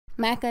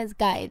Macca's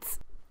Guides.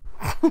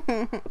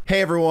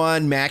 Hey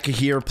everyone, Macca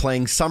here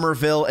playing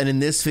Somerville, and in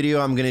this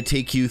video I'm going to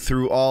take you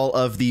through all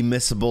of the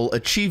missable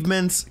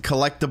achievements,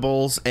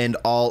 collectibles, and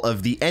all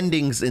of the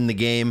endings in the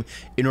game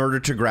in order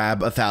to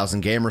grab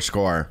 1,000 gamer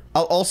score.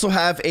 I'll also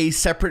have a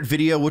separate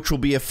video which will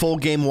be a full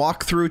game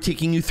walkthrough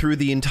taking you through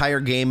the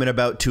entire game in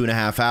about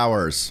 2.5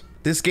 hours.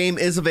 This game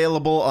is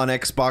available on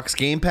Xbox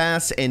Game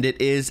Pass, and it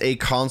is a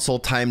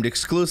console-timed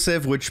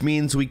exclusive, which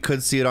means we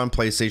could see it on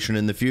PlayStation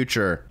in the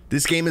future.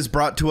 This game is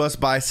brought to us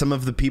by some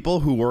of the people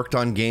who worked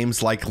on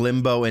games like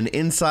Limbo and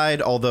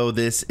Inside, although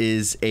this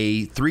is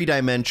a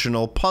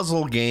three-dimensional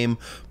puzzle game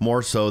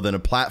more so than a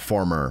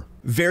platformer.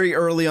 Very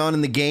early on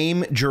in the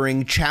game,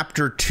 during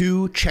Chapter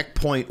 2,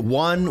 Checkpoint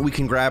 1, we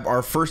can grab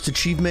our first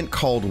achievement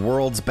called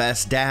World's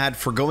Best Dad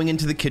for going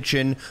into the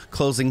kitchen,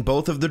 closing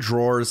both of the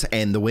drawers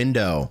and the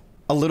window.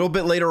 A little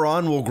bit later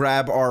on, we'll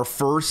grab our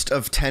first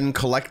of 10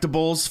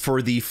 collectibles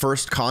for the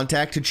First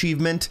Contact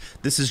achievement.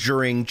 This is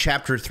during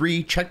Chapter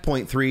 3,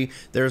 Checkpoint 3.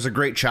 There's a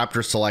great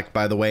chapter select,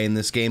 by the way, in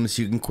this game,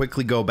 so you can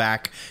quickly go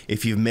back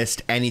if you've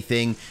missed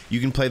anything.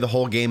 You can play the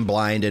whole game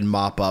blind and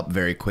mop up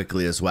very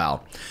quickly as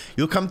well.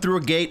 You'll come through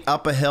a gate,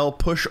 up a hill,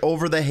 push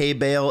over the hay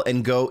bale,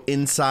 and go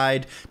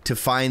inside to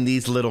find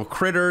these little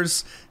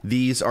critters.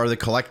 These are the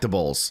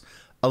collectibles.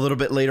 A little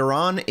bit later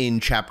on in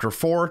Chapter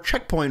 4,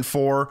 Checkpoint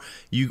 4,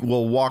 you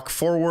will walk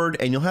forward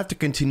and you'll have to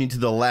continue to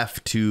the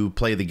left to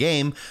play the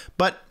game,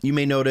 but you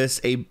may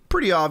notice a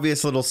pretty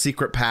obvious little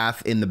secret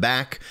path in the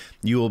back.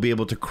 You will be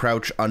able to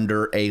crouch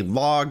under a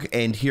log,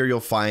 and here you'll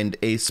find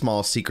a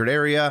small secret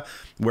area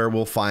where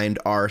we'll find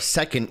our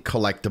second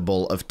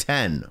collectible of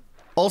 10.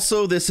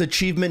 Also, this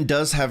achievement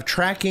does have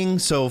tracking,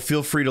 so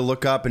feel free to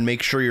look up and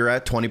make sure you're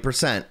at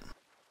 20%.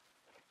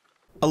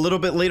 A little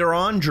bit later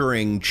on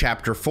during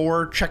Chapter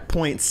 4,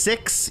 Checkpoint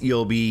 6,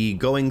 you'll be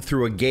going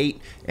through a gate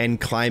and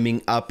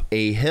climbing up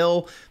a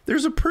hill.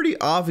 There's a pretty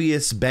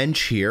obvious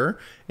bench here,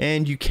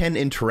 and you can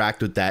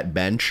interact with that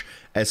bench.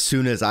 As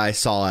soon as I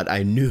saw it,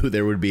 I knew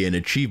there would be an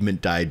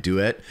achievement tied to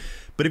it.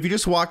 But if you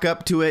just walk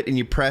up to it and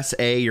you press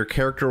A, your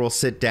character will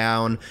sit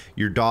down,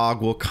 your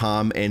dog will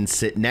come and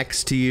sit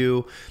next to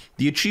you.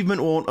 The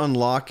achievement won't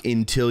unlock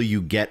until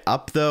you get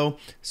up though,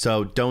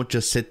 so don't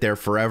just sit there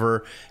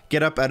forever.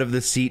 Get up out of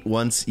the seat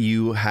once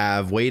you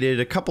have waited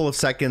a couple of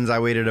seconds. I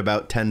waited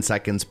about 10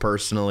 seconds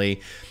personally,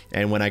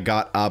 and when I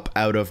got up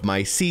out of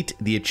my seat,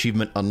 the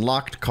achievement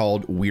unlocked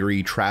called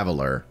Weary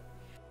Traveler.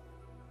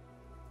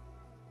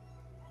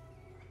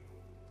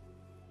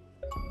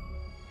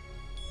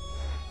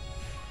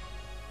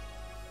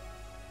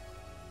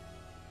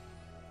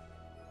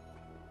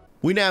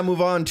 We now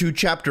move on to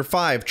Chapter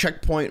 5,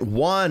 Checkpoint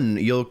 1.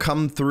 You'll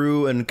come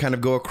through and kind of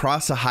go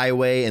across a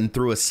highway and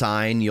through a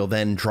sign. You'll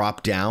then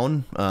drop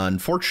down.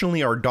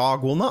 Unfortunately, our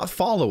dog will not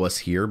follow us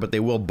here, but they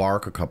will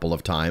bark a couple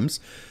of times.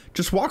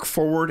 Just walk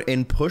forward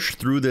and push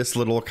through this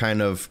little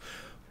kind of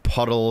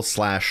puddle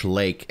slash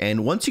lake.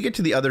 And once you get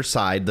to the other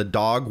side, the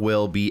dog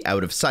will be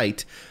out of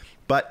sight,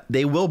 but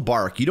they will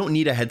bark. You don't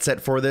need a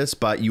headset for this,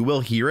 but you will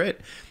hear it.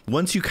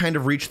 Once you kind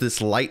of reach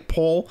this light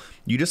pole,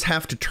 you just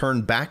have to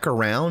turn back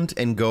around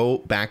and go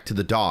back to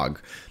the dog.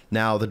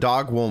 Now, the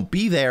dog won't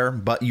be there,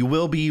 but you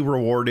will be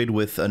rewarded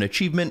with an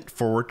achievement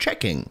for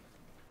checking.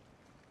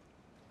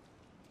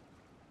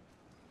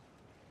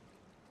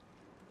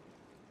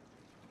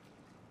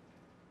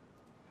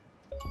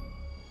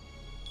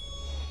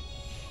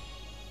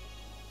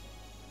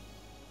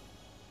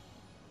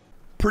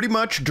 Pretty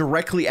much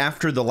directly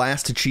after the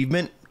last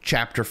achievement,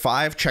 Chapter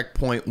 5,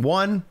 Checkpoint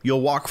 1,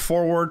 you'll walk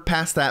forward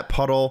past that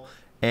puddle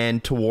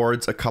and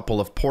towards a couple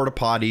of porta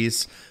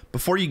potties.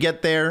 Before you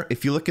get there,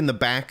 if you look in the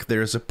back,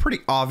 there's a pretty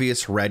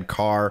obvious red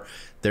car.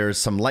 There's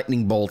some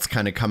lightning bolts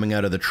kind of coming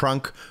out of the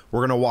trunk.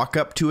 We're going to walk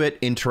up to it,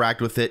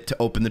 interact with it to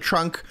open the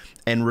trunk,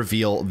 and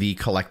reveal the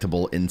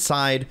collectible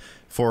inside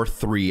for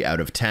 3 out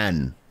of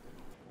 10.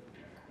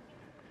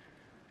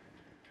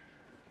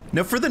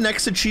 Now for the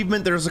next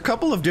achievement, there's a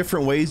couple of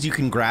different ways you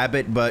can grab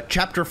it, but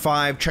Chapter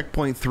 5,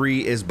 Checkpoint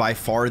 3 is by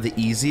far the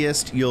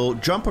easiest. You'll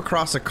jump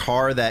across a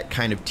car that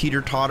kind of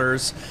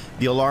teeter-totters,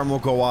 the alarm will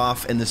go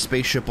off, and the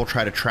spaceship will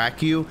try to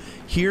track you.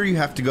 Here you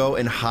have to go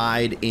and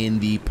hide in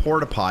the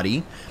porta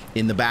potty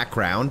in the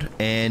background,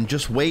 and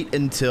just wait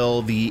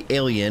until the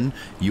alien,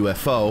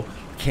 UFO,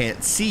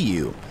 can't see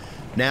you.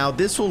 Now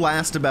this will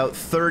last about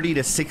 30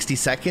 to 60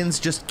 seconds,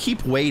 just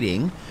keep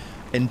waiting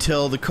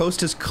until the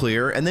coast is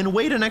clear, and then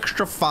wait an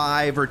extra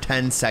 5 or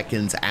 10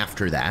 seconds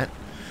after that.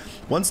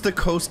 Once the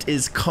coast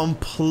is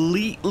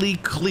completely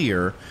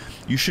clear,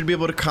 you should be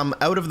able to come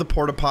out of the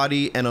porta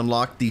potty and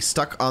unlock the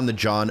Stuck on the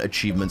John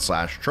achievement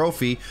slash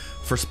trophy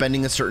for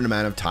spending a certain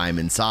amount of time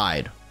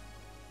inside.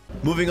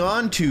 Moving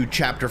on to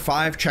Chapter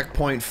 5,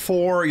 Checkpoint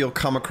 4, you'll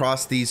come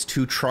across these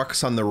 2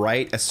 trucks on the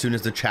right as soon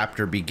as the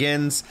chapter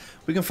begins.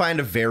 We can find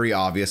a very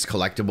obvious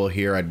collectible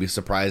here. I'd be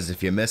surprised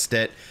if you missed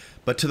it.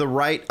 But to the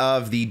right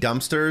of the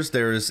dumpsters,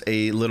 there's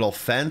a little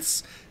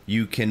fence.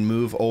 You can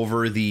move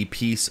over the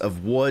piece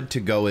of wood to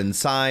go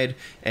inside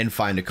and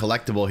find a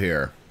collectible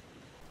here.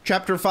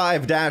 Chapter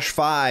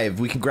 5-5,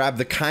 we can grab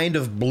the Kind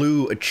of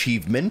Blue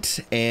achievement,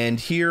 and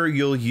here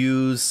you'll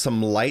use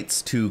some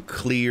lights to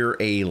clear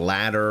a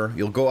ladder.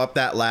 You'll go up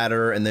that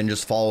ladder and then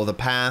just follow the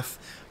path.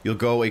 You'll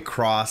go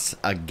across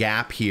a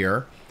gap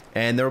here,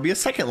 and there will be a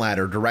second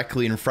ladder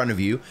directly in front of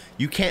you.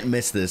 You can't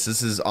miss this.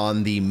 This is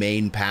on the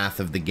main path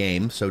of the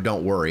game, so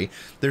don't worry.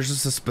 There's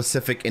just a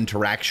specific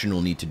interaction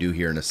we'll need to do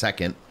here in a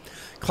second.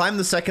 Climb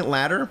the second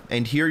ladder,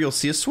 and here you'll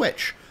see a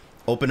switch.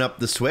 Open up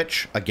the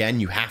switch.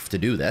 Again, you have to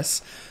do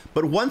this.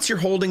 But once you're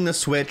holding the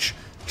switch,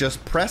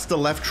 just press the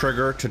left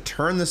trigger to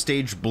turn the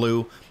stage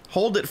blue,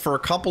 hold it for a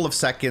couple of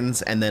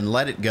seconds, and then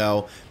let it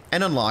go,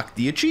 and unlock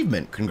the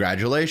achievement.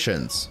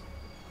 Congratulations.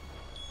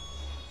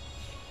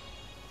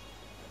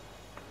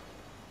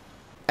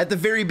 At the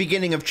very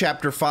beginning of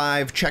Chapter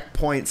 5,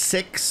 Checkpoint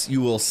 6,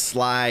 you will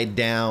slide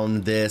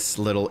down this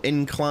little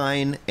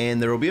incline,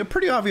 and there will be a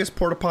pretty obvious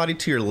porta potty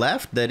to your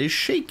left that is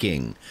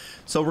shaking.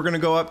 So we're going to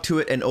go up to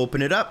it and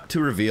open it up to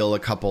reveal a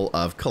couple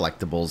of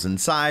collectibles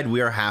inside.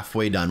 We are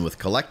halfway done with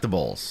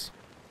collectibles.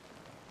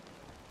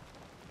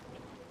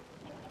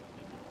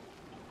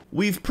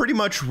 We've pretty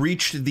much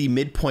reached the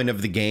midpoint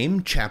of the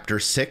game, Chapter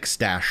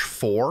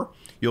 6-4.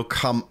 You'll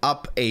come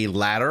up a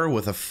ladder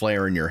with a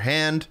flare in your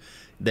hand.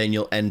 Then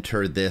you'll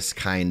enter this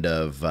kind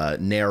of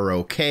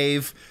narrow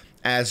cave.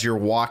 As you're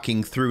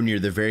walking through near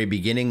the very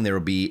beginning, there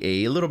will be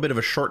a little bit of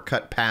a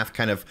shortcut path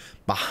kind of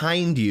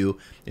behind you.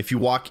 If you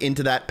walk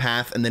into that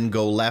path and then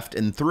go left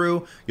and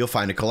through, you'll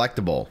find a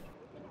collectible.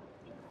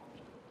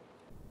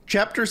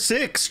 Chapter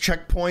 6,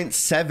 Checkpoint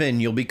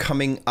 7, you'll be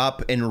coming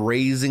up and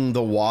raising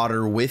the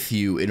water with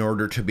you in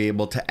order to be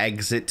able to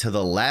exit to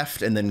the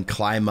left and then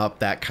climb up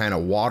that kind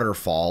of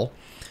waterfall.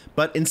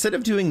 But instead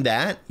of doing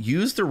that,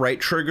 use the right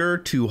trigger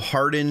to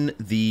harden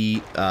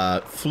the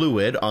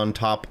fluid on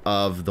top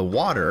of the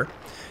water,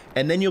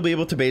 and then you'll be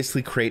able to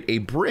basically create a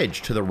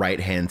bridge to the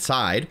right-hand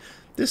side.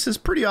 This is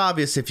pretty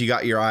obvious if you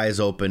got your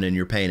eyes open and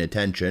you're paying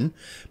attention,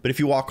 but if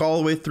you walk all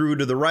the way through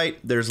to the right,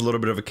 there's a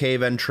little bit of a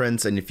cave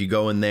entrance, and if you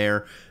go in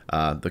there,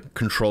 the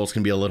controls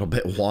can be a little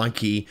bit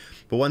wonky,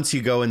 but once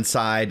you go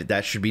inside,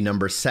 that should be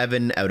number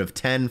 7 out of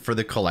 10 for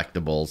the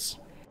collectibles.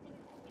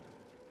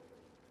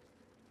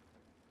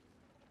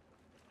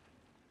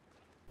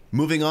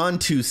 Moving on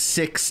to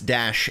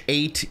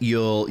 6-8,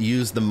 you'll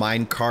use the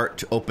minecart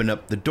to open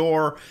up the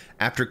door.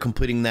 After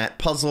completing that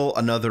puzzle,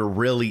 another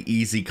really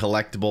easy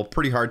collectible,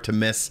 pretty hard to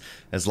miss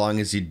as long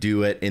as you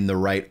do it in the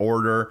right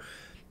order.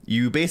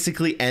 You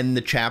basically end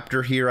the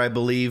chapter here, I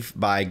believe,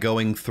 by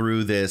going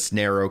through this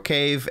narrow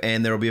cave,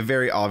 and there will be a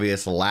very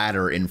obvious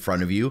ladder in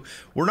front of you.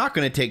 We're not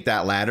going to take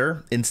that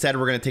ladder. Instead,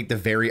 we're going to take the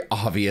very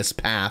obvious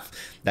path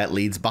that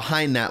leads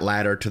behind that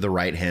ladder to the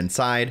right-hand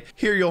side.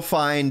 Here you'll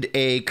find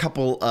a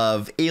couple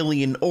of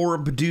alien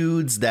orb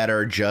dudes that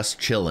are just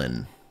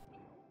chillin'.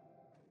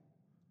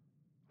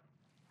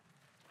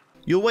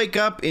 You'll wake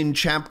up in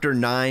Chapter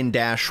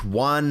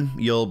 9-1,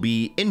 you'll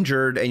be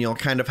injured, and you'll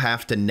kind of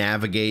have to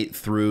navigate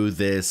through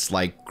this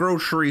like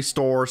grocery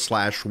store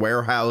 /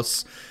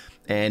 warehouse.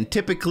 And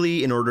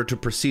typically, in order to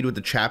proceed with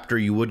the chapter,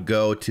 you would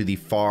go to the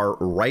far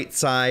right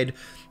side,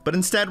 but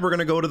instead we're going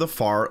to go to the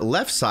far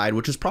left side,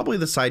 which is probably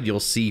the side you'll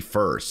see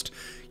first.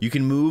 You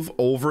can move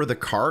over the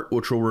cart,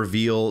 which will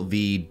reveal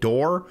the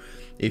door.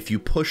 If you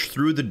push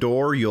through the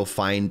door, you'll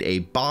find a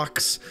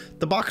box.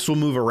 The box will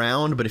move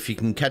around, but if you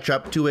can catch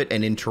up to it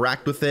and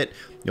interact with it,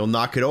 you'll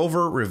knock it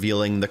over,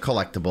 revealing the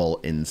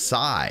collectible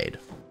inside.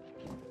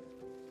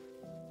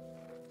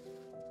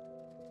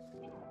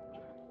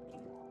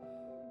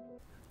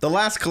 The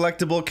last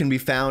collectible can be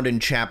found in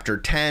Chapter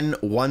 10.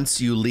 Once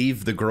you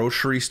leave the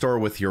grocery store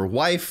with your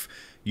wife,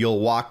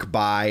 you'll walk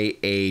by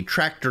a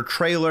tractor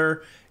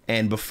trailer,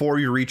 and before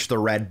you reach the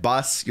red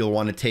bus, you'll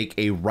want to take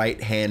a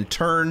right-hand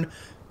turn.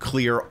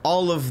 Clear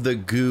all of the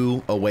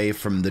goo away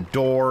from the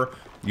door.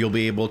 You'll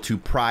be able to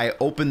pry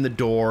open the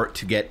door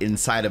to get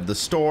inside of the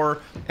store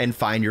and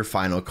find your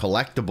final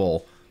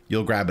collectible.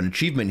 You'll grab an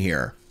achievement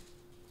here.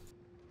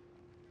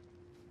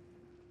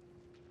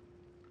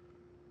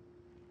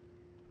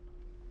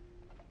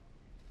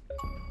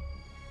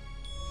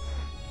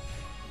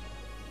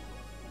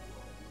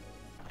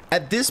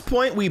 At this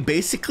point, we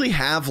basically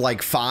have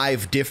like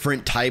 5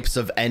 different types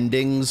of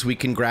endings we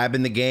can grab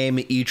in the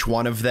game. Each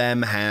one of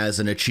them has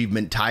an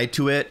achievement tied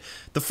to it.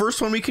 The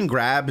first one we can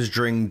grab is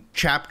during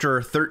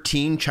Chapter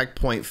 13,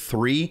 Checkpoint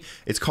 3.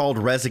 It's called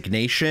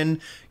Resignation.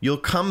 You'll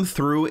come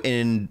through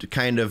and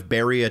kind of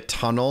bury a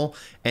tunnel,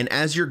 and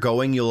as you're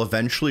going, you'll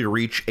eventually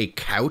reach a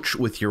couch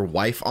with your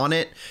wife on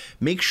it.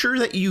 Make sure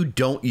that you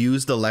don't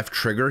use the left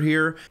trigger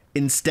here.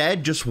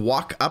 Instead, just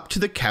walk up to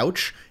the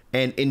couch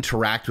and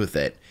interact with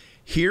it.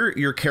 Here,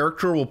 your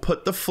character will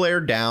put the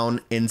flare down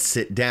and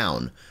sit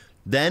down.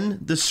 Then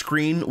the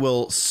screen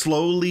will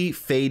slowly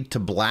fade to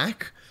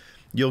black.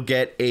 You'll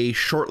get a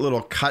short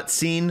little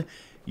cutscene.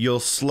 You'll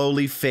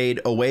slowly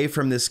fade away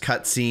from this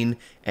cutscene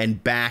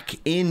and back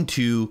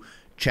into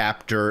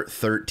Chapter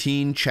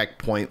 13,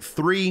 Checkpoint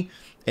 3.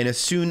 And as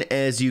soon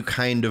as you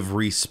kind of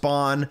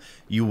respawn,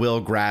 you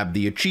will grab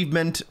the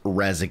achievement,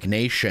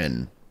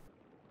 Resignation.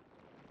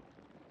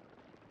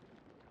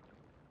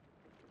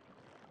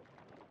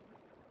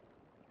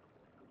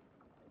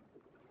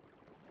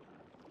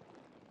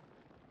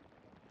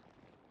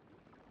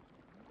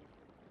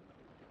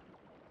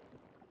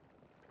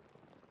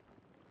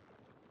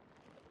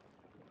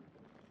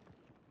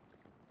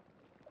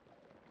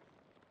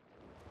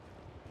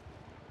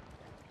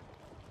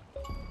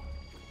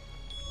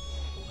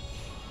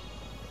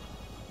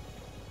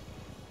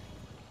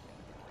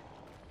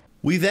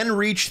 We then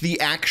reach the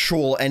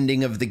actual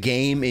ending of the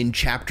game in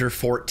Chapter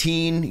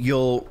 14.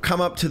 You'll come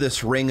up to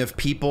this ring of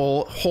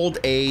people, hold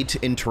A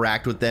to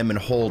interact with them, and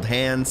hold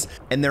hands.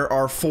 And there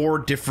are 4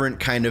 different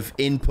kind of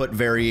input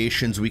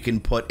variations we can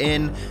put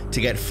in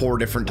to get 4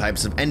 different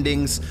types of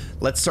endings.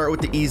 Let's start with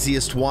the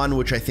easiest one,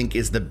 which I think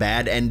is the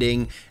bad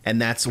ending,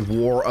 and that's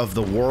War of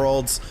the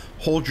Worlds.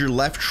 Hold your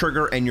left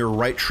trigger and your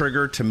right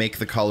trigger to make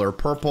the color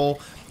purple,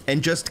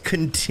 and just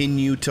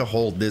continue to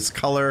hold this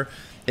color.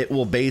 It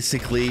will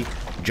basically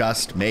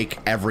just make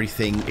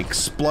everything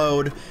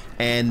explode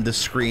and the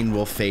screen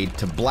will fade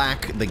to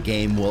black. The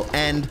game will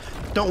end.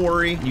 Don't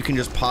worry, you can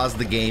just pause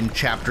the game,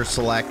 chapter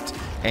select,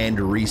 and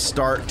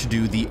restart to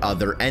do the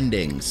other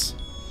endings.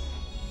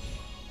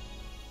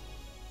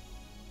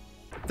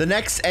 The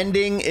next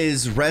ending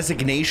is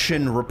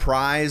Resignation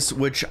Reprise,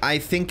 which I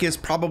think is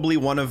probably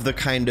one of the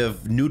kind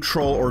of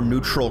neutral or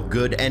neutral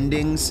good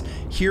endings.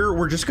 Here,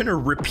 we're just gonna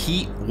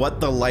repeat what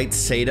the lights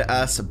say to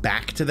us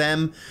back to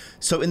them.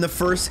 So in the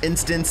first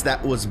instance,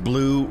 that was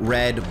blue,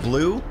 red,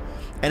 blue.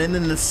 And then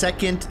in the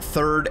second,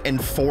 third,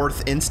 and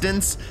fourth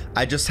instance,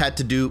 I just had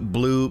to do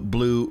blue,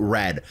 blue,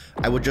 red.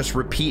 I would just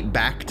repeat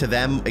back to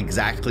them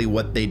exactly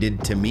what they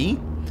did to me.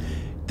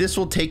 This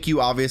will take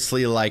you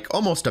obviously like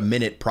almost a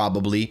minute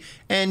probably,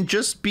 and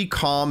just be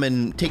calm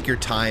and take your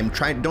time.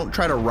 Don't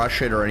try to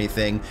rush it or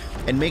anything,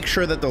 and make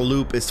sure that the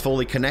loop is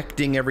fully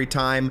connecting every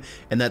time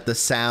and that the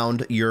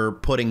sound you're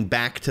putting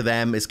back to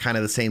them is kind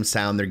of the same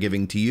sound they're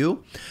giving to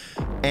you.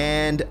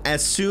 And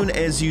as soon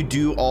as you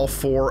do all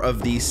 4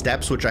 of these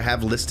steps, which I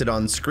have listed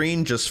on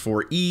screen just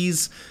for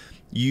ease,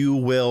 you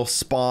will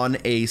spawn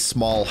a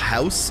small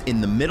house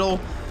in the middle.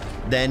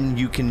 Then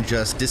you can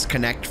just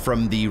disconnect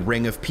from the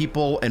ring of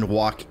people and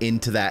walk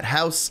into that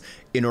house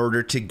in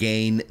order to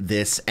gain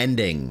this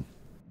ending.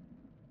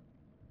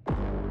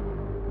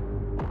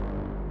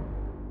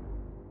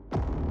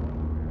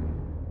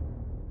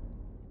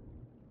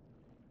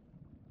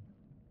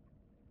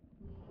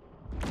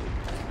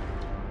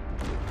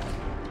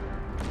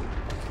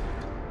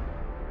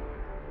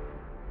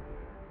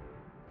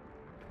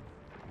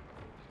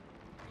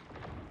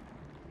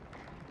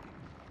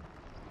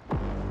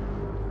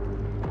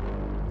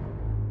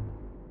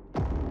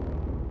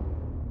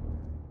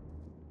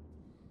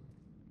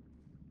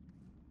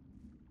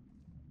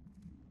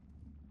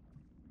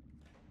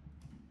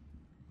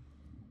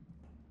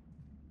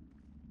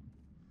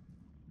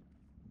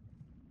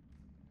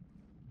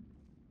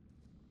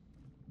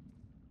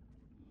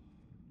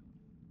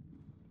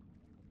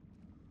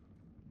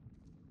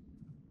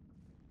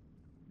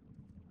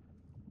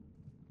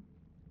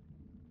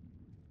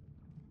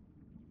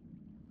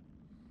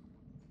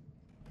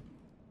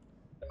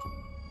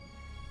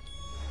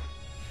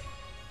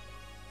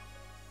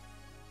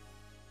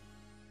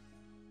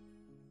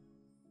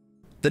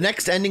 The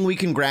next ending we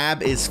can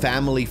grab is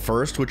Family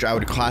First, which I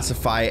would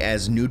classify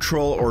as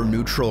neutral or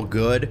neutral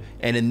good.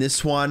 And in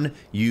this one,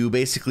 you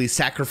basically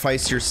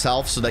sacrifice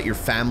yourself so that your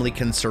family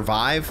can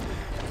survive.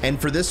 And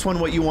for this one,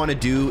 what you want to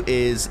do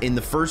is, in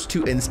the first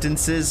 2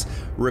 instances,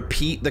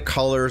 repeat the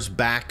colors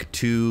back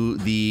to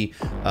the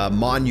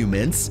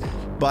monuments.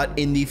 But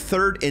in the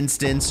third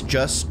instance,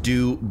 just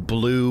do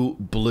blue,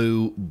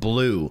 blue,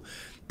 blue.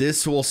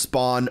 This will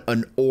spawn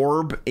an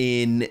orb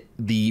in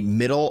the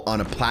middle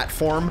on a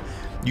platform.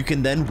 You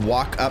can then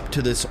walk up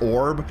to this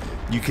orb.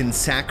 You can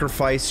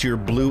sacrifice your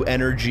blue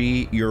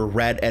energy, your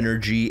red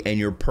energy, and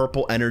your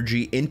purple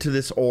energy into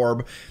this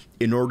orb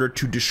in order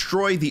to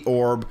destroy the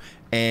orb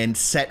and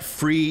set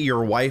free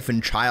your wife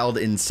and child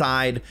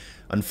inside.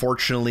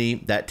 Unfortunately,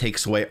 that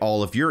takes away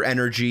all of your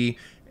energy,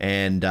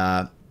 and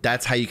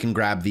that's how you can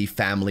grab the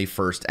Family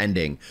First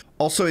ending.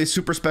 Also, a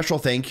super special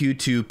thank you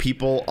to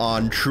people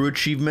on True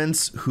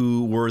Achievements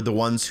who were the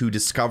ones who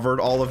discovered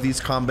all of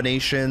these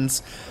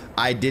combinations.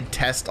 I did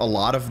test a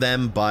lot of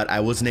them, but I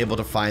wasn't able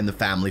to find the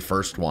Family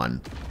First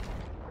one.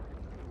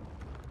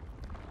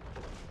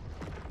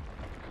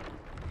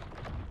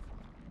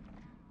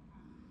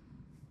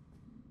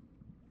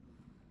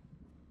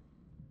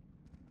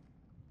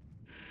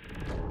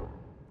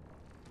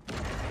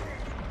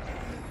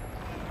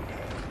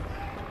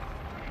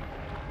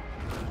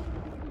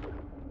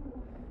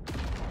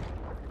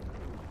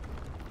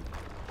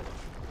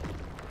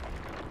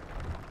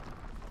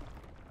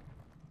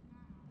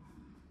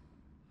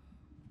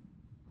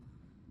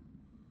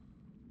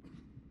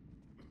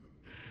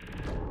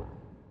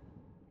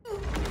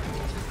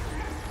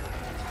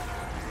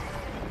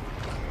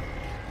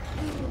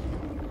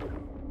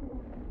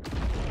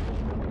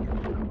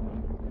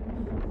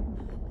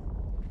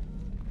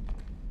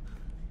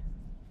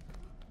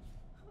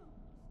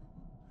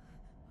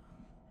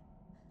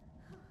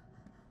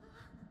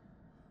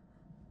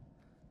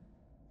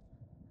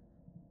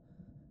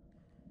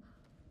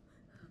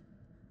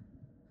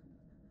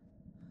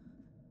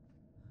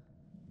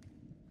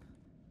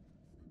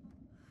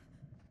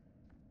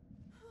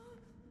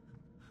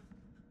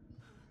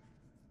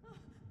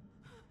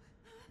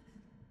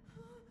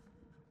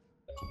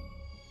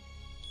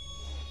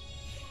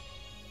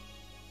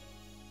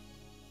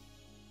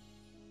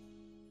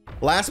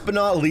 Last but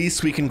not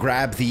least, we can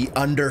grab the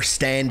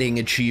Understanding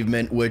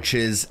achievement, which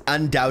is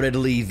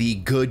undoubtedly the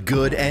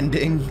good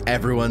ending.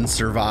 Everyone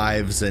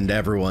survives and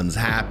everyone's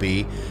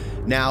happy.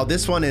 Now,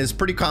 this one is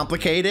pretty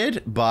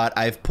complicated, but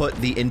I've put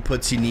the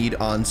inputs you need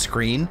on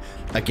screen.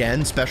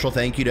 Again, special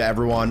thank you to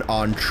everyone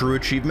on True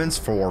Achievements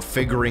for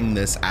figuring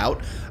this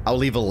out. I'll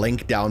leave a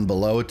link down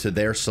below to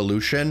their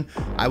solution.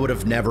 I would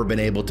have never been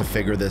able to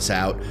figure this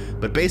out,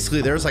 but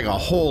basically there's like a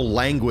whole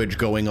language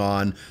going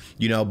on.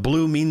 You know,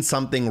 blue means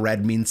something,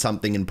 red means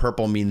something, and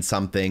purple means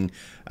something.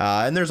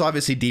 And there's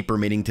obviously deeper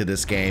meaning to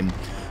this game.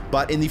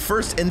 But in the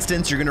first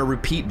instance, you're gonna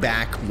repeat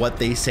back what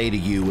they say to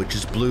you, which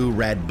is blue,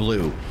 red,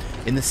 blue.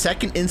 In the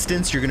second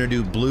instance, you're gonna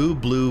do blue,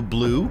 blue,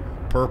 blue,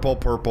 purple,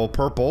 purple,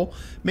 purple.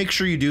 Make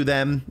sure you do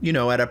them, you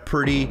know, at a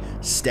pretty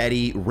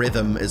steady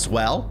rhythm as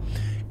well.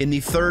 In the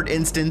third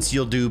instance,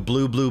 you'll do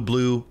blue, blue,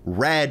 blue,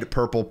 red,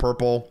 purple,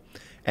 purple.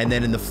 And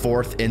then in the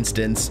fourth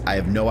instance, I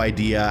have no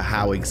idea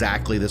how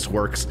exactly this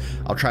works.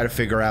 I'll try to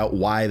figure out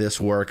why this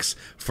works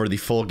for the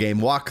full game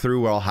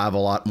walkthrough, where I'll have a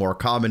lot more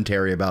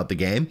commentary about the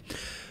game.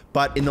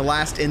 But in the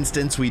last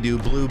instance, we do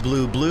blue,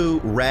 blue, blue,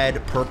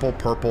 red, purple,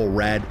 purple,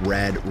 red,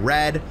 red,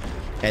 red.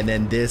 And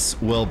then this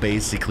will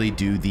basically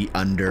do the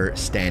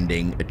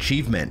Understanding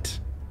achievement.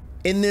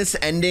 In this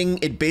ending,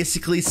 it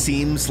basically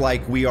seems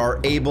like we are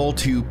able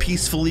to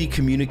peacefully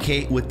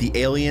communicate with the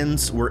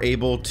aliens. We're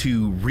able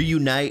to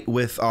reunite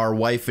with our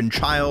wife and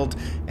child,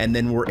 and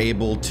then we're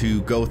able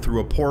to go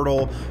through a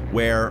portal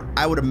where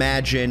I would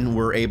imagine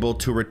we're able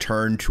to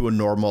return to a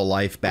normal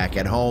life back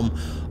at home.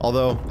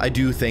 Although I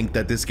do think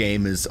that this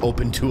game is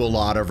open to a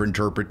lot of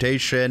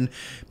interpretation.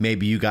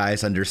 Maybe you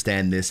guys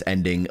understand this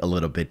ending a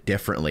little bit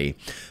differently.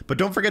 But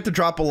don't forget to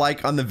drop a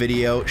like on the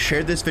video,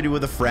 share this video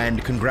with a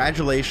friend.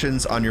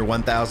 Congratulations on your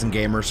 1000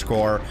 gamer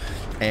score,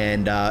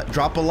 and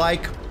drop a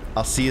like.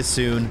 I'll see you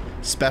soon.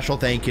 Special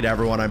thank you to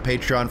everyone on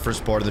Patreon for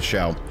support of the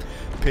show.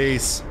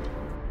 Peace.